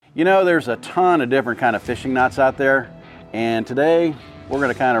You know, there's a ton of different kind of fishing knots out there, and today we're going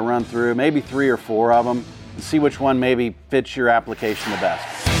to kind of run through maybe 3 or 4 of them and see which one maybe fits your application the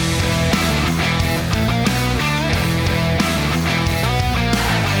best.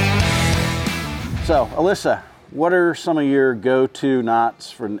 So, Alyssa, what are some of your go-to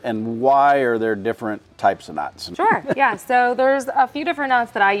knots and why are there different types of knots? Sure, yeah. So there's a few different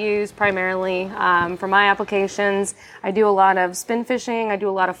knots that I use primarily for my applications. I do a lot of spin fishing. I do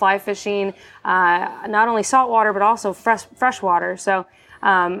a lot of fly fishing, not only saltwater but also freshwater. So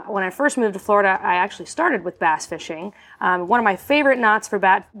when I first moved to Florida, I actually started with bass fishing. One of my favorite knots for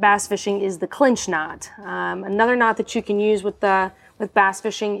bass fishing is the clinch knot. Another knot that you can use with bass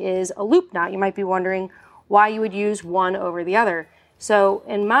fishing is a loop knot. You might be wondering why you would use one over the other. So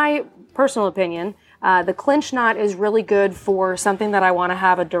in my personal opinion, the clinch knot is really good for something that I want to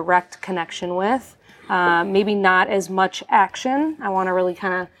have a direct connection with. Maybe not as much action. I want to really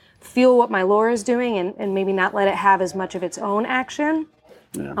kind of feel what my lure is doing and maybe not let it have as much of its own action.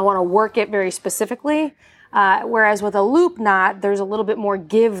 Yeah. I want to work it very specifically. Whereas with a loop knot, there's a little bit more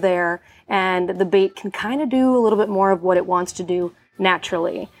give there, and the bait can kind of do a little bit more of what it wants to do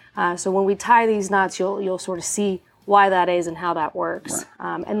naturally. So when we tie these knots, you'll sort of see why that is and how that works.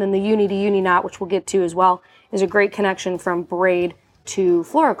 Right. And then the uni to uni knot, which we'll get to as well, is a great connection from braid to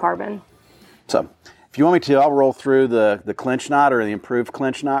fluorocarbon. So if you want me to, I'll roll through the clinch knot or the improved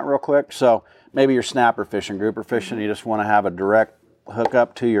clinch knot real quick. So maybe you're snapper fishing, grouper fishing, you just want to have a direct hook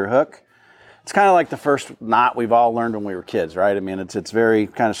up to your hook. It's kind of like the first knot we've all learned when we were kids, right? I mean, it's very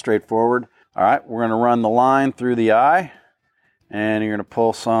kind of straightforward. All right, we're going to run the line through the eye, and you're going to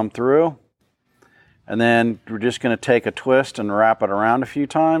pull some through. And then we're just going to take a twist and wrap it around a few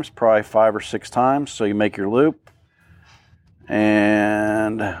times, probably 5 or 6 times, so you make your loop.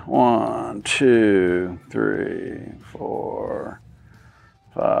 And 1, 2, 3, 4,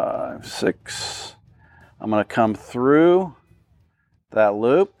 5, 6. I'm going to come through that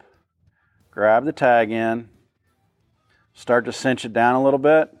loop, grab the tag in, start to cinch it down a little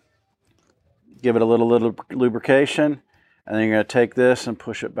bit, give it a little lubrication, and then you're going to take this and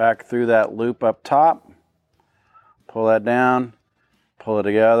push it back through that loop up top, pull that down, pull it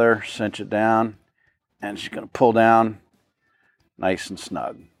together, cinch it down, and it's going to pull down nice and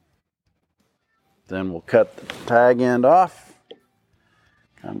snug. Then we'll cut the tag end off,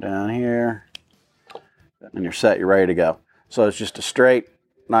 come down here, and you're set, you're ready to go. So it's just a straight,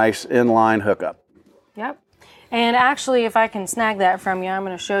 nice inline hookup. Yep. And actually, if I can snag that from you, I'm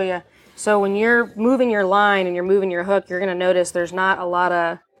going to show you. So when you're moving your line and you're moving your hook, you're going to notice there's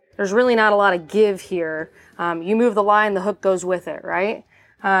really not a lot of give here. You move the line, the hook goes with it, right?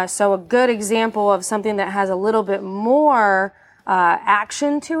 So a good example of something that has a little bit more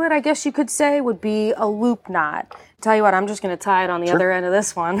action to it, I guess you could say, would be a loop knot. Tell you what, I'm just going to tie it on the other end of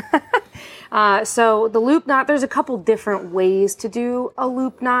this one. So the loop knot, there's a couple different ways to do a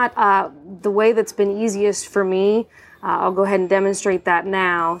loop knot. The way that's been easiest for me, I'll go ahead and demonstrate that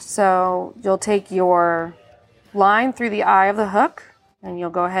now. So you'll take your line through the eye of the hook, and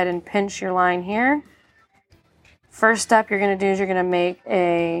you'll go ahead and pinch your line here. First step you're going to do is you're going to make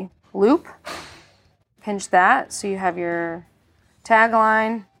a loop. Pinch that so you have your tag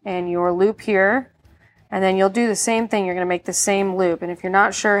line and your loop here. And then you'll do the same thing. You're going to make the same loop. And if you're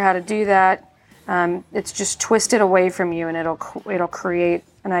not sure how to do that, it's just twist it away from you and it'll create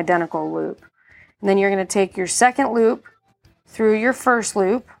an identical loop. And then you're going to take your second loop through your first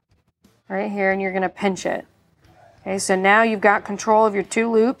loop right here, and you're going to pinch it. Okay, so now you've got control of your 2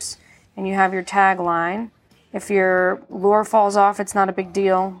 loops and you have your tag line. If your lure falls off, it's not a big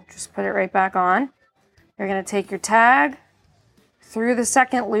deal. Just put it right back on. You're going to take your tag through the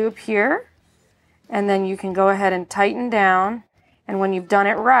second loop here, and then you can go ahead and tighten down. And when you've done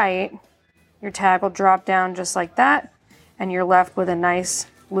it right, your tag will drop down just like that, and you're left with a nice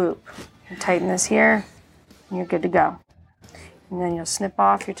loop. You tighten this here, and you're good to go. And then you'll snip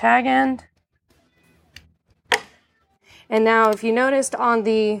off your tag end. And now if you noticed on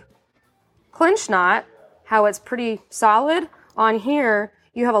the clinch knot, how it's pretty solid, on here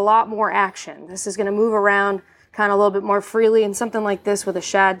you have a lot more action. This is going to move around kind of a little bit more freely, and something like this with a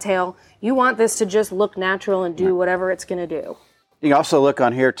shad tail, you want this to just look natural and do whatever it's going to do. You can also look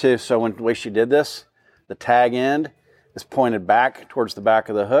on here too, so when the way she did this, the tag end is pointed back towards the back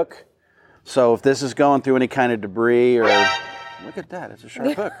of the hook. So if this is going through any kind of debris or, look at that, it's a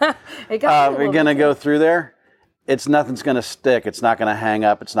sharp hook. We're going to go through there. Nothing's going to stick. It's not going to hang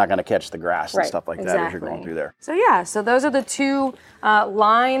up. It's not going to catch the grass and stuff like that as you're going through there. So yeah, so those are the 2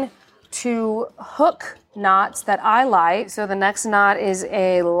 line to hook knots that I like. So the next knot is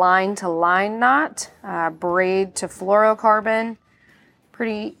a line to line knot, braid to fluorocarbon.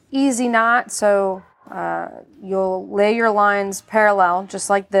 pretty easy knot. So you'll lay your lines parallel,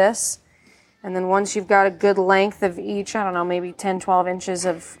 just like this. And then once you've got a good length of each, I don't know, maybe 10, 12 inches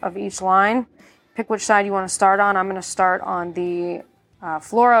of each line, pick which side you want to start on. I'm going to start on the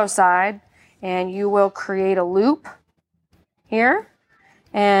fluoro side, and you will create a loop here.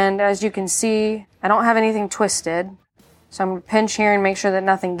 And as you can see, I don't have anything twisted. So I'm going to pinch here and make sure that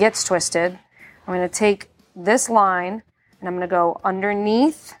nothing gets twisted. I'm going to take this line and I'm going to go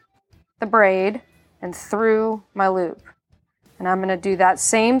underneath the braid and through my loop. And I'm going to do that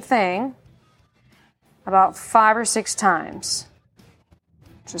same thing about 5 or 6 times.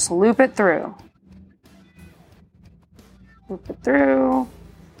 Just loop it through. Loop it through.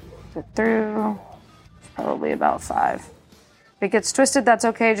 Loop it through. It's probably about 5. If it gets twisted, that's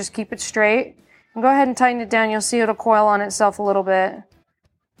okay. Just keep it straight. And go ahead and tighten it down. You'll see it'll coil on itself a little bit.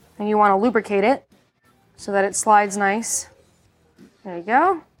 And you want to lubricate it so that it slides nice. There you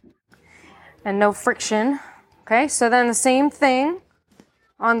go. And no friction. Okay, so then the same thing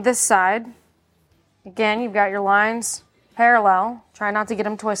on this side. Again, you've got your lines parallel. Try not to get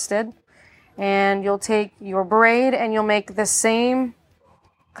them twisted. And you'll take your braid and you'll make the same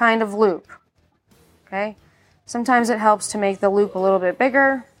kind of loop. Okay? Sometimes it helps to make the loop a little bit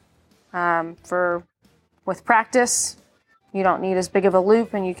bigger. With practice, you don't need as big of a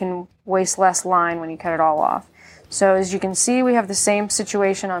loop and you can waste less line when you cut it all off. So as you can see, we have the same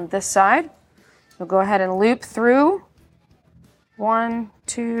situation on this side. We'll go ahead and loop through. 1,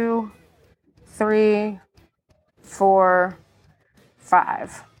 2, 3, 4,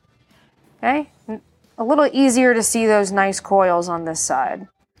 5. Okay? A little easier to see those nice coils on this side.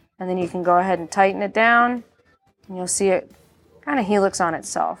 And then you can go ahead and tighten it down and you'll see it kind of helix on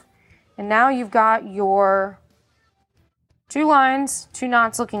itself. And now you've got your 2 lines, 2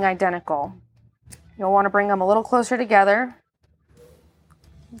 knots looking identical. You'll want to bring them a little closer together.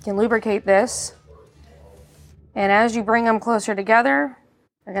 You can lubricate this. And as you bring them closer together,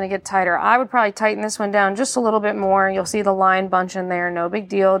 they're going to get tighter. I would probably tighten this one down just a little bit more. You'll see the line bunch in there. No big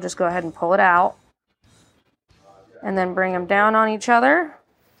deal. Just go ahead and pull it out. And then bring them down on each other.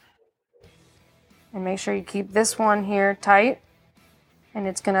 And make sure you keep this one here tight. And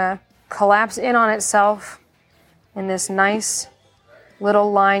it's going to collapse in on itself in this nice little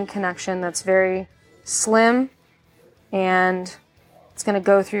line connection that's very slim. And it's going to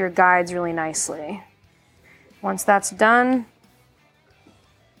go through your guides really nicely. Once that's done,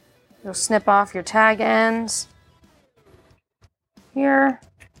 you'll snip off your tag ends here.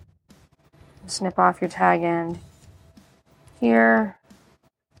 Snip off your tag end here.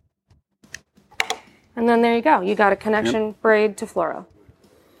 And then there you go. You got a connection braid to fluoro.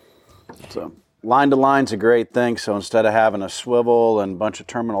 So line to line's a great thing. So instead of having a swivel and a bunch of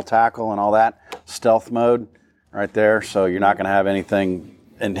terminal tackle and all that, stealth mode right there. So you're not going to have anything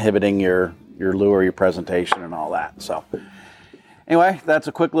inhibiting your lure, your presentation, and all that. So anyway, that's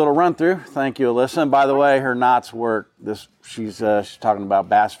a quick little run through. Thank you, Alyssa. And by the way, her knots work. She's talking about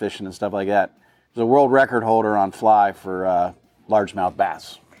bass fishing and stuff like that. She's a world record holder on fly for largemouth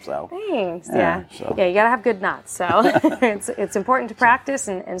bass. So thanks. Yeah, you gotta have good knots. So it's important to practice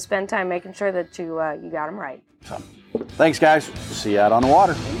and spend time making sure that you got them right. So thanks, guys. See you out on the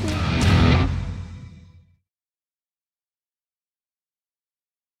water.